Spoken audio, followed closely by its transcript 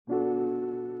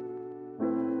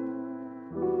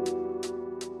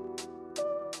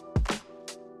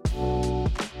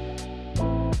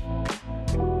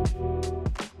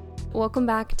welcome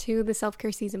back to the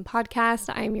Self-Care Season podcast.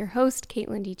 I am your host,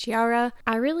 Caitlin DiChiara.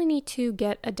 I really need to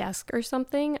get a desk or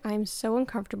something. I'm so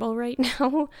uncomfortable right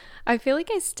now. I feel like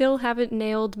I still haven't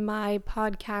nailed my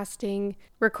podcasting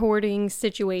recording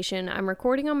situation. I'm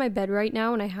recording on my bed right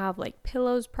now and I have like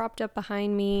pillows propped up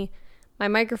behind me. My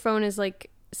microphone is like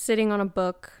sitting on a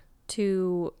book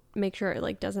to make sure it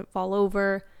like doesn't fall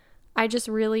over. I just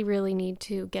really need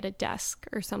to get a desk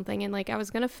or something. And like I was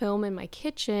going to film in my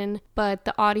kitchen, but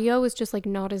the audio is just like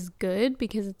not as good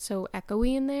because it's so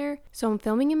echoey in there. So I'm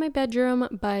filming in my bedroom,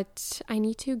 but I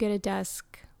need to get a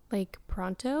desk like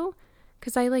pronto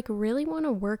because I like really want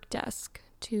a work desk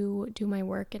to do my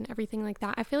work and everything like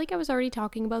that. I feel like I was already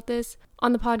talking about this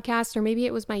on the podcast, or maybe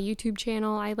it was my YouTube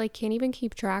channel. I like can't even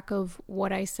keep track of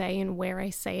what I say and where I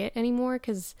say it anymore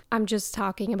because I'm just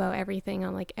talking about everything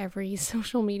on like every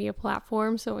social media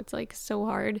platform. So it's like so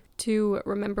hard to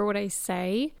remember what I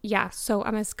say. Yeah, so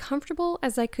I'm as comfortable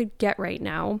as I could get right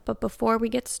now. But before we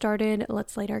get started,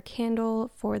 let's light our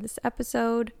candle for this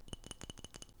episode.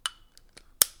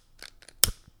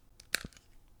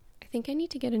 I think I need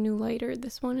to get a new lighter.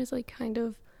 This one is like kind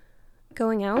of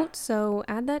going out, so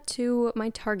add that to my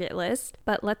target list.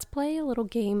 But let's play a little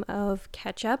game of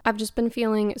catch up. I've just been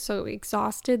feeling so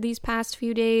exhausted these past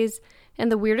few days,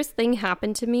 and the weirdest thing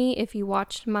happened to me. If you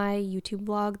watched my YouTube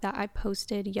vlog that I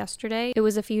posted yesterday, it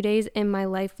was a few days in my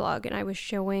life vlog, and I was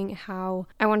showing how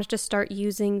I wanted to start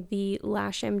using the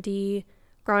Lash MD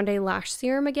Grande Lash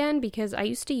Serum again, because I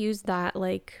used to use that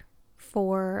like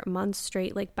for months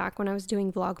straight, like back when I was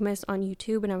doing Vlogmas on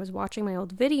YouTube and I was watching my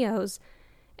old videos.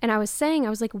 And I was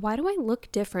like, why do I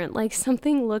look different? Like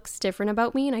something looks different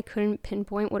about me and I couldn't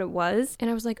pinpoint what it was. And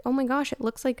I was like, oh my gosh, it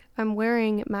looks like I'm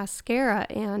wearing mascara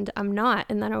and I'm not.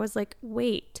 And then I was like,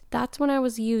 wait, that's when I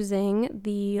was using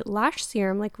the lash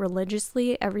serum like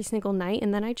religiously every single night.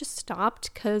 And then I just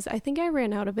stopped because I think I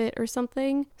ran out of it or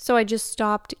something. So I just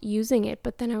stopped using it.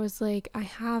 But then I was like, I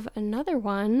have another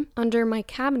one under my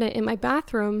cabinet in my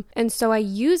bathroom. And so I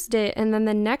used it. And then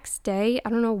the next day, I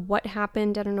don't know what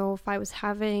happened. I don't know if I was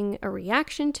having a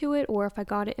reaction to it or if I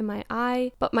got it in my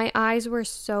eye, but my eyes were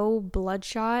so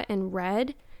bloodshot and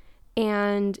red,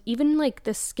 and even like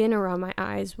the skin around my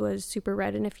eyes was super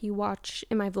red. And if you watch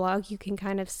in my vlog, you can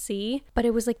kind of see, but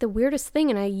it was like the weirdest thing.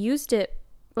 And I used it,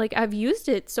 like I've used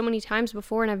it so many times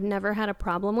before and I've never had a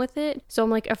problem with it. So I'm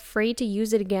like afraid to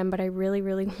use it again, but I really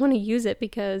want to use it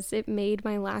because it made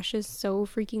my lashes so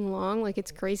freaking long. Like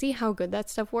it's crazy how good that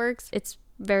stuff works. It's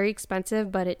very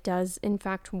expensive, but it does in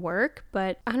fact work,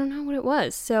 but I don't know what it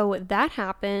was. So that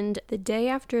happened. The day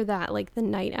after that, like the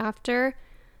night after,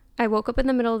 I woke up in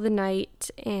the middle of the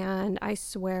night and I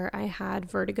swear I had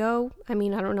vertigo. I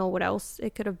mean, I don't know what else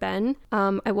it could have been.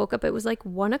 I woke up, it was like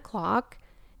 1 o'clock.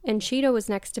 And Cheeto was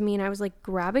next to me and I was like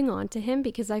grabbing onto him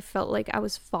because I felt like I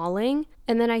was falling.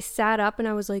 And then I sat up and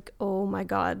I was like, oh my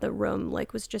God, the room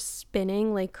like was just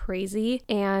spinning like crazy.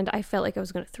 And I felt like I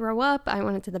was going to throw up. I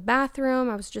went into the bathroom.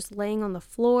 I was just laying on the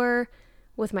floor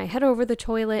with my head over the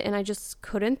toilet and I just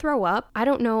couldn't throw up. I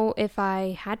don't know if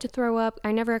I had to throw up.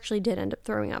 I never actually did end up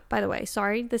throwing up, by the way.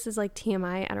 Sorry, this is like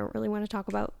TMI. I don't really want to talk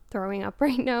about throwing up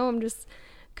right now. I'm just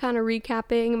kind of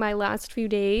recapping my last few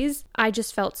days. I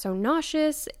just felt so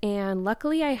nauseous, and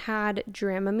luckily I had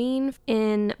Dramamine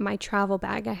in my travel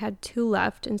bag. I had 2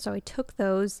 left, and so I took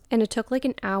those, and it took like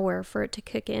an hour for it to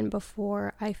kick in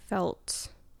before I felt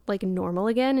like normal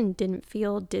again and didn't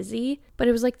feel dizzy. But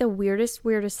it was like the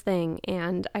weirdest thing,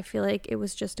 and I feel like it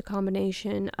was just a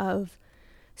combination of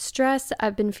stress.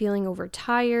 I've been feeling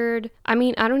overtired. I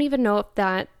mean, I don't even know if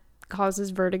that causes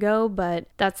vertigo, but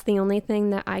that's the only thing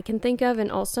that I can think of. And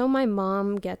also my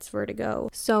mom gets vertigo,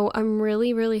 so I'm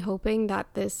really hoping that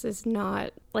this is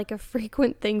not like a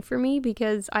frequent thing for me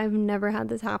because I've never had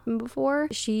this happen before.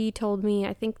 She told me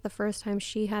I think the first time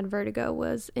she had vertigo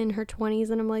was in her 20s,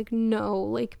 and I'm like, no,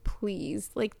 like please,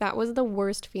 like that was the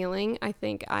worst feeling I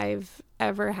think I've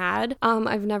ever had.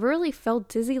 I've never really felt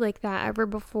dizzy like that ever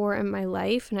before in my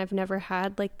life, and I've never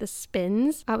had like the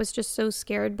spins. I was just so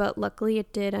scared, but luckily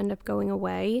it did end up going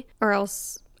away, or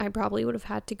else I probably would have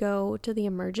had to go to the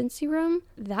emergency room.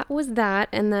 That was that.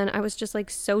 And then I was just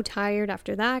like so tired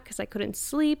after that because I couldn't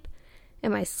sleep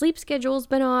and my sleep schedule's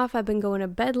been off. I've been going to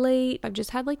bed late. I've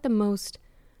just had like the most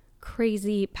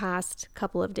crazy past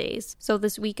couple of days. So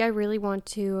this week I really want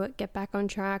to get back on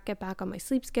track, get back on my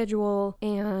sleep schedule,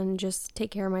 and just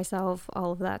take care of myself,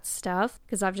 all of that stuff,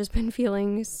 because I've just been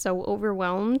feeling so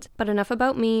overwhelmed. But enough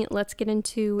about me. Let's get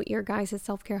into your guys'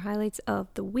 self-care highlights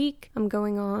of the week. I'm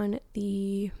going on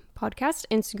the podcast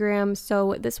Instagram.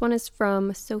 So this one is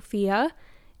from Sophia,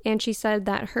 And she said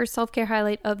that her self-care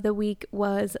highlight of the week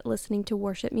was listening to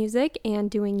worship music and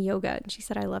doing yoga. And she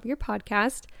said, I love your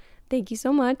podcast. Thank you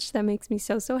so much. That makes me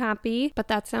so happy. But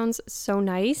that sounds so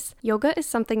nice. Yoga is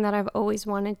something that I've always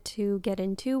wanted to get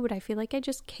into, but I feel like I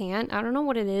just can't. I don't know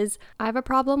what it is. I have a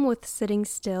problem with sitting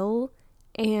still,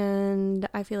 and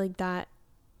I feel like that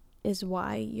is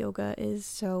why yoga is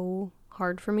so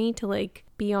hard for me to like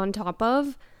be on top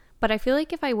of. But I feel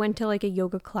like if I went to like a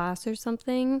yoga class or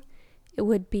something, it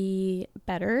would be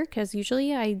better, because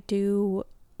usually I do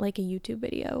like a YouTube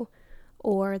video,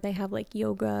 or they have like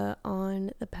yoga on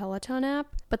the Peloton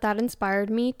app. But that inspired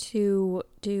me to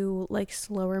do like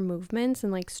slower movements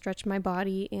and like stretch my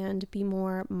body and be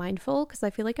more mindful, because I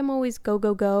feel like I'm always go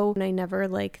and I never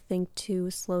like think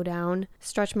to slow down,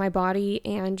 stretch my body,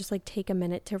 and just like take a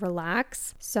minute to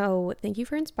relax. So thank you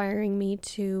for inspiring me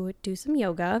to do some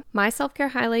yoga. My self-care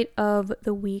highlight of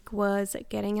the week was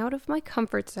getting out of my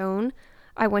comfort zone.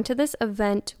 I went to this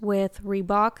event with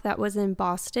Reebok that was in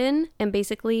Boston, and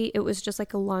basically it was just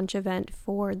like a launch event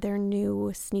for their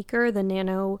new sneaker, the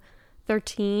Nano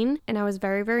 13, and I was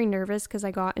very nervous because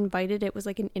I got invited. It was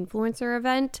like an influencer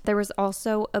event. There was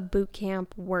also a boot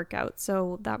camp workout,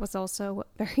 so that was also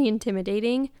very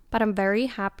intimidating, but I'm very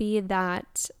happy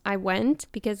that I went,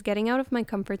 because getting out of my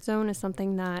comfort zone is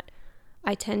something that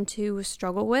I tend to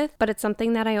struggle with, but it's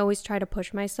something that I always try to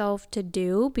push myself to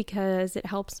do because it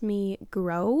helps me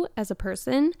grow as a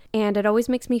person, and it always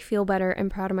makes me feel better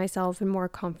and proud of myself and more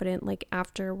confident, like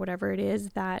after whatever it is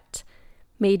that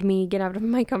made me get out of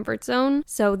my comfort zone.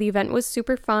 So the event was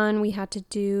super fun. We had to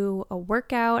do a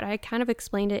workout. I kind of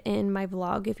explained it in my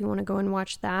vlog if you want to go and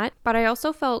watch that, but I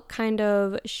also felt kind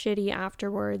of shitty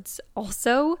afterwards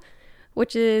also,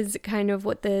 which is kind of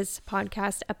what this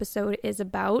podcast episode is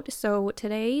about. So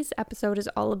today's episode is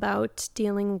all about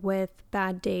dealing with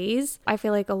bad days. I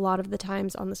feel like a lot of the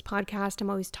times on this podcast, I'm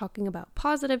always talking about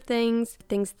positive things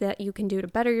that you can do to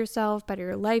better yourself, better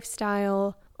your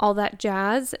lifestyle, all that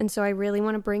jazz. And so I really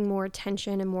want to bring more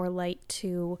attention and more light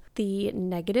to the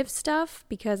negative stuff,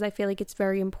 because I feel like it's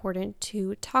very important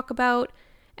to talk about,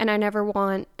 and I never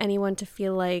want anyone to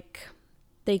feel like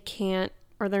they can't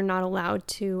or they're not allowed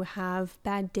to have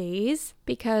bad days,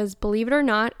 because believe it or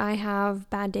not, I have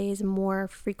bad days more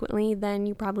frequently than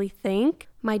you probably think.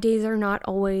 My days are not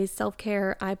always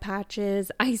self-care, eye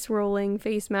patches, ice rolling,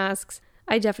 face masks.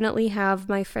 I definitely have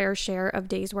my fair share of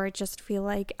days where I just feel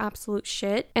like absolute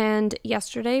shit. And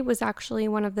yesterday was actually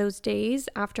one of those days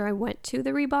after I went to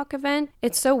the Reebok event.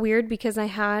 It's so weird because I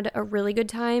had a really good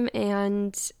time,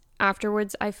 and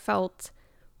afterwards I felt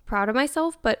proud of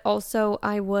myself, but also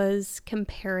I was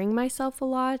comparing myself a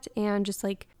lot, and just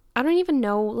like, I don't even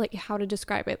know like how to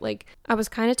describe it. Like, I was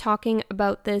kind of talking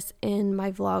about this in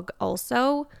my vlog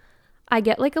also. I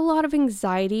get like a lot of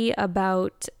anxiety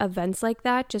about events like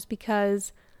that, just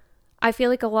because I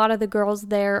feel like a lot of the girls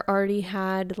there already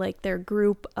had like their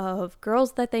group of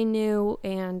girls that they knew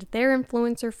and their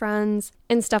influencer friends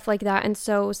and stuff like that. And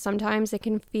so sometimes it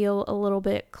can feel a little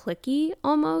bit cliquey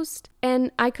almost.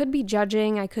 And I could be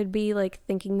judging, I could be like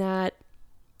thinking that,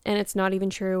 and it's not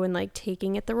even true, and like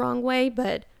taking it the wrong way,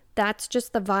 but that's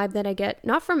just the vibe that I get,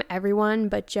 not from everyone,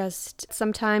 but just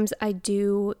sometimes I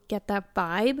do get that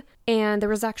vibe. And there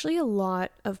was actually a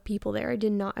lot of people there. I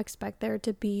did not expect there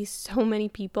to be so many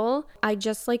people. I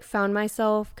just like found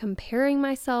myself comparing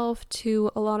myself to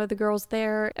a lot of the girls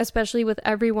there, especially with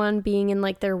everyone being in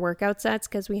like their workout sets,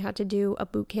 because we had to do a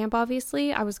boot camp,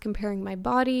 obviously. I was comparing my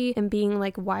body and being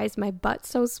like, why is my butt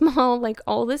so small? Like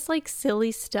all this like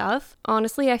silly stuff.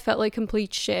 Honestly, I felt like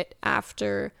complete shit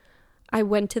after I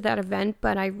went to that event,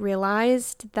 but I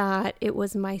realized that it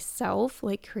was myself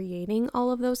like creating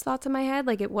all of those thoughts in my head.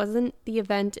 Like, it wasn't the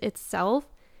event itself.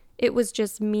 It was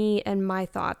just me and my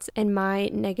thoughts and my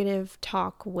negative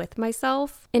talk with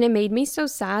myself. And it made me so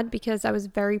sad because I was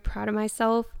very proud of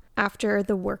myself after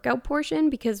the workout portion,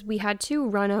 because we had to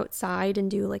run outside and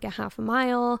do like a half a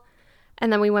mile.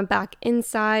 And then we went back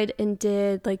inside and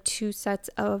did like 2 sets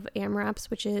of AMRAPs,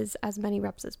 which is as many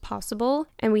reps as possible.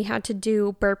 And we had to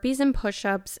do burpees and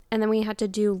push-ups. And then we had to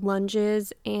do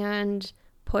lunges and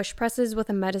push presses with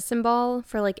a medicine ball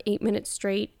for like 8 minutes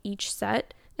straight each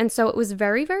set. And so it was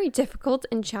very difficult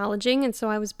and challenging. And so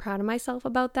I was proud of myself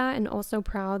about that, and also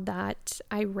proud that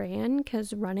I ran,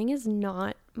 because running is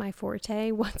not my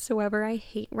forte whatsoever. I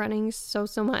hate running so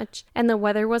much. And the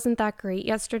weather wasn't that great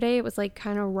yesterday. It was like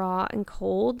kind of raw and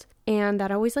cold, and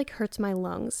that always like hurts my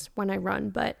lungs when I run.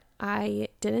 But I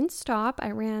didn't stop. I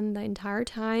ran the entire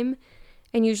time.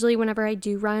 And usually whenever I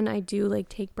do run, I do like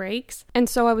take breaks. And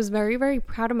so I was very, very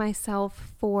proud of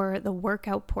myself for the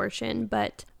workout portion,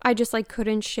 but I just like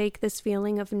couldn't shake this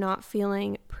feeling of not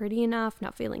feeling pretty enough,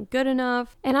 not feeling good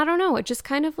enough. And I don't know, it just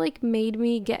kind of like made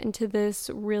me get into this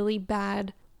really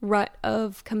bad rut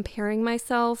of comparing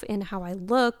myself and how I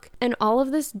look and all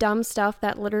of this dumb stuff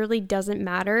that literally doesn't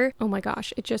matter. Oh my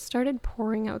gosh, it just started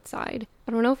pouring outside.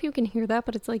 I don't know if you can hear that,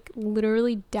 but it's like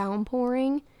literally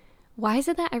downpouring. Why is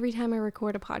it that every time I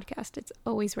record a podcast, it's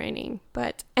always raining?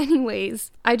 But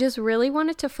anyways, I just really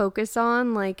wanted to focus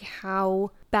on like how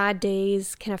bad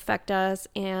days can affect us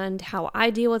and how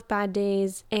I deal with bad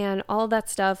days and all that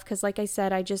stuff. Because like I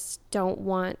said, I just don't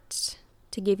want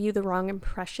to give you the wrong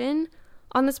impression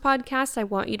on this podcast. I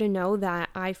want you to know that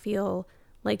I feel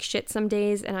like shit some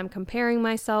days and I'm comparing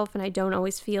myself and I don't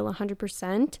always feel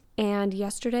 100%. And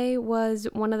yesterday was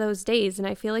one of those days, and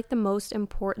I feel like the most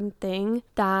important thing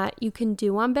that you can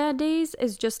do on bad days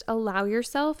is just allow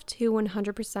yourself to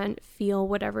 100% feel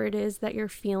whatever it is that you're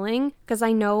feeling. Because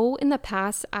I know in the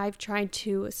past I've tried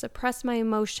to suppress my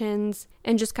emotions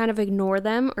and just kind of ignore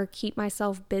them or keep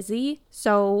myself busy,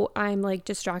 so I'm like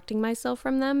distracting myself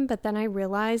from them. But then I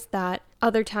realized that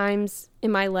other times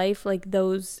in my life, like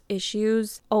those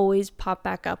issues always pop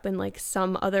back up in like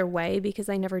some other way because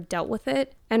I never dealt with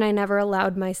it and I never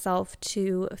allowed myself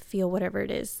to feel whatever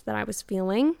it is that I was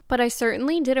feeling. But I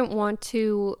certainly didn't want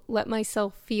to let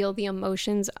myself feel the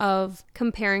emotions of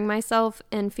comparing myself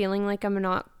and feeling like I'm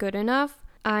not good enough.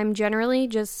 I'm generally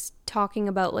just talking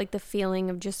about like the feeling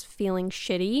of just feeling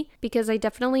shitty, because I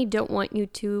definitely don't want you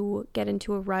to get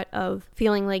into a rut of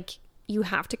feeling like you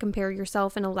have to compare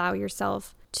yourself and allow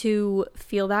yourself to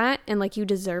feel that and like you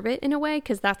deserve it in a way,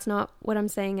 because that's not what I'm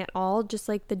saying at all. Just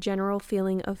like the general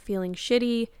feeling of feeling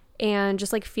shitty and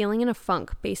just like feeling in a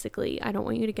funk, basically. I don't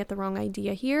want you to get the wrong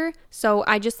idea here. So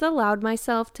I just allowed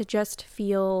myself to just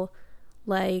feel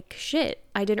like shit.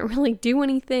 I didn't really do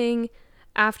anything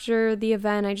after the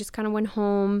event. I just kind of went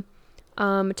home,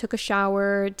 took a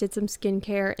shower, did some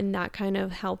skincare, and that kind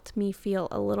of helped me feel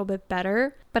a little bit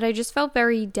better. But I just felt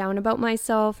very down about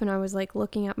myself, and I was like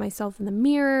looking at myself in the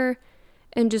mirror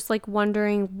and just like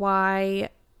wondering why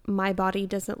my body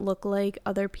doesn't look like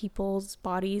other people's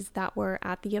bodies that were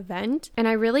at the event. And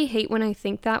I really hate when I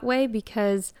think that way,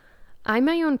 because I'm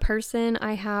my own person.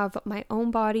 I have my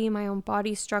own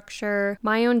body structure,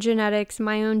 my own genetics,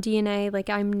 my own DNA. Like,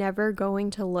 I'm never going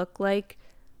to look like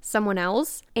someone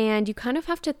else. And you kind of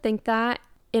have to think that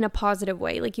in a positive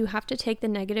way. Like, you have to take the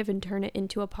negative and turn it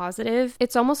into a positive.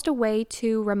 It's almost a way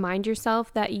to remind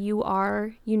yourself that you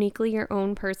are uniquely your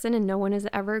own person and no one is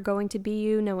ever going to be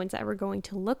you. No one's ever going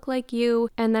to look like you.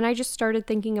 And then I just started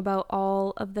thinking about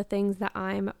all of the things that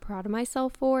I'm proud of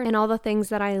myself for and all the things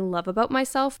that I love about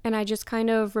myself. And I just kind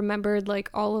of remembered like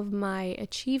all of my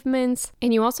achievements.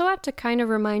 And you also have to kind of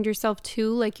remind yourself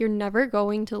too, like, you're never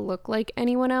going to look like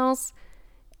anyone else.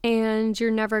 And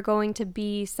you're never going to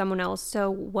be someone else.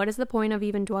 So what is the point of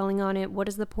even dwelling on it? What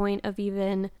is the point of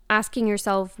even asking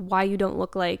yourself why you don't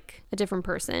look like a different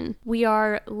person? We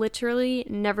are literally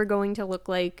never going to look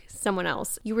like someone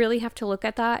else. You really have to look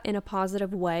at that in a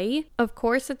positive way. Of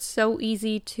course, it's so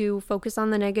easy to focus on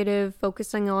the negative,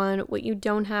 focusing on what you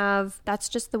don't have. That's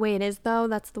just the way it is, though.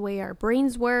 That's the way our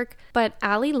brains work. But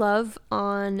Ally Love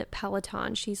on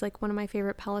Peloton, she's like one of my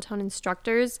favorite Peloton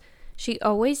instructors. She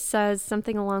always says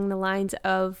something along the lines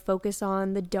of focus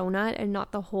on the donut and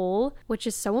not the hole, which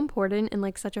is so important and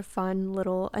like such a fun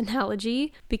little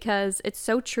analogy, because it's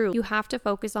so true. You have to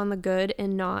focus on the good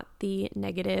and not the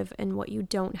negative and what you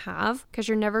don't have, because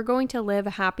you're never going to live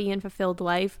a happy and fulfilled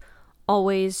life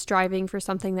always striving for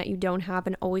something that you don't have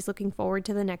and always looking forward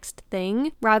to the next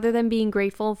thing, rather than being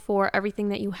grateful for everything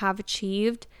that you have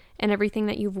achieved and everything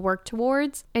that you've worked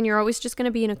towards. And you're always just going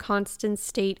to be in a constant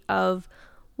state of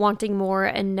wanting more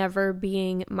and never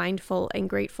being mindful and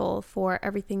grateful for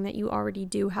everything that you already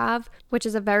do have, which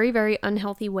is a very, very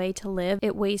unhealthy way to live.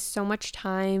 It wastes so much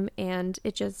time and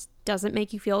it just doesn't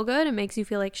make you feel good. It makes you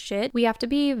feel like shit. We have to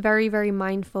be very, very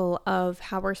mindful of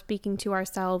how we're speaking to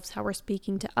ourselves, how we're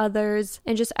speaking to others,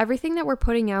 and just everything that we're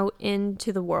putting out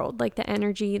into the world. Like, the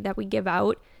energy that we give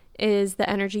out is the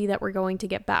energy that we're going to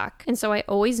get back. And so I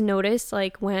always notice,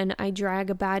 like, when I drag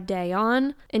a bad day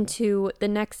on into the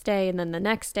next day and then the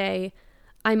next day,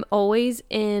 I'm always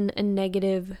in a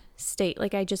negative state.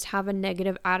 Like, I just have a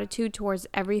negative attitude towards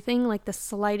everything. Like, the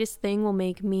slightest thing will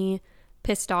make me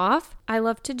pissed off. I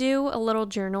love to do a little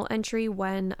journal entry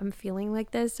when I'm feeling like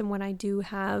this and when I do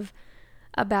have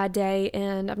a bad day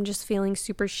and I'm just feeling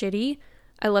super shitty.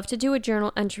 I love to do a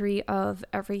journal entry of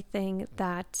everything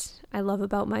that I love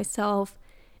about myself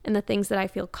and the things that I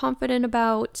feel confident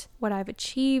about, what I've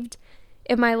achieved,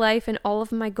 in my life and all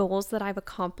of my goals that I've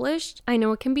accomplished. I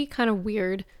know it can be kind of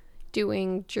weird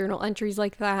doing journal entries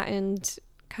like that and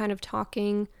kind of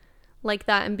talking like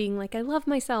that and being like, I love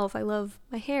myself, I love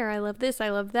my hair, I love this, I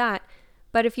love that.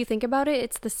 But if you think about it,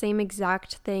 it's the same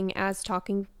exact thing as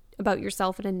talking about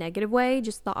yourself in a negative way,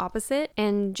 just the opposite,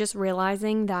 and just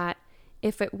realizing that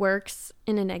if it works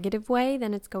in a negative way,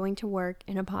 then it's going to work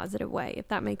in a positive way, if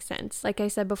that makes sense. Like I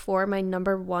said before, my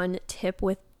number one tip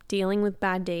with dealing with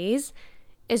bad days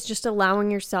is just allowing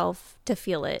yourself to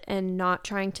feel it and not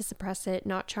trying to suppress it,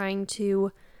 not trying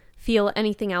to feel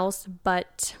anything else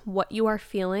but what you are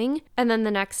feeling. And then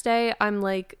the next day, I'm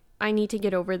like, I need to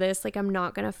get over this. Like, I'm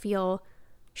not gonna feel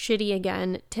shitty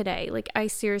again today. Like, I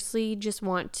seriously just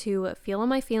want to feel all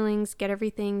my feelings, get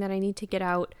everything that I need to get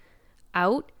out.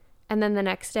 And then the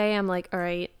next day, I'm like, all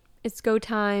right, it's go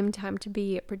time to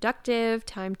be productive,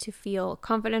 time to feel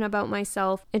confident about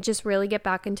myself, and just really get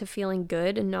back into feeling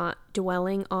good and not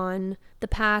dwelling on the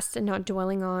past and not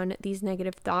dwelling on these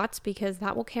negative thoughts, because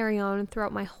that will carry on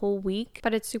throughout my whole week.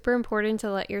 But it's super important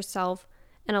to let yourself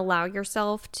and allow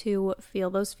yourself to feel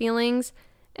those feelings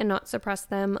and not suppress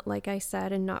them, like I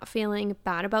said, and not feeling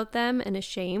bad about them and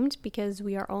ashamed, because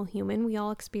we are all human. We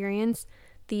all experience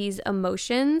these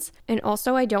emotions. And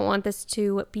also, I don't want this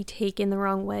to be taken the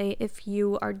wrong way. If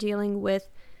you are dealing with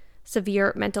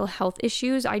severe mental health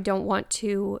issues, I don't want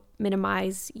to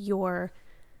minimize your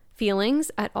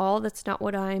feelings at all. That's not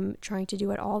what I'm trying to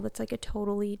do at all. That's like a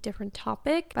totally different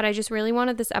topic. But I just really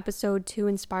wanted this episode to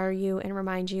inspire you and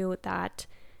remind you that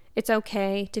it's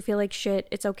okay to feel like shit.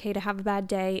 It's okay to have a bad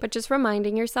day. But just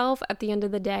reminding yourself at the end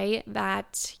of the day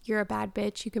that you're a bad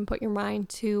bitch. You can put your mind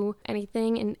to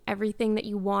anything and everything that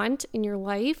you want in your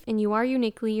life. And you are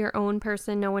uniquely your own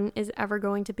person. No one is ever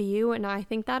going to be you. And I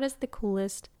think that is the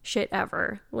coolest shit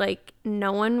ever. Like,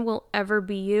 no one will ever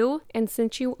be you. And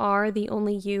since you are the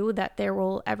only you that there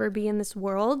will ever be in this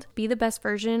world, be the best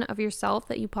version of yourself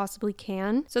that you possibly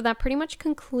can. So that pretty much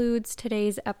concludes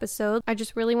today's episode. I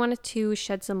just really wanted to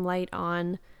shed some light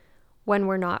on when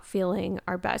we're not feeling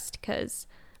our best, because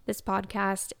this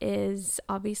podcast is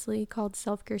obviously called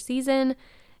Self-Care Season,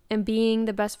 and being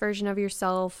the best version of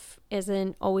yourself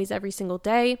isn't always every single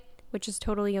day, which is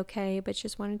totally okay, but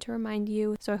just wanted to remind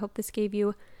you. So I hope this gave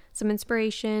you some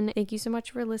inspiration. Thank you so much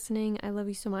for listening. I love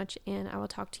you so much, and I will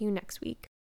talk to you next week.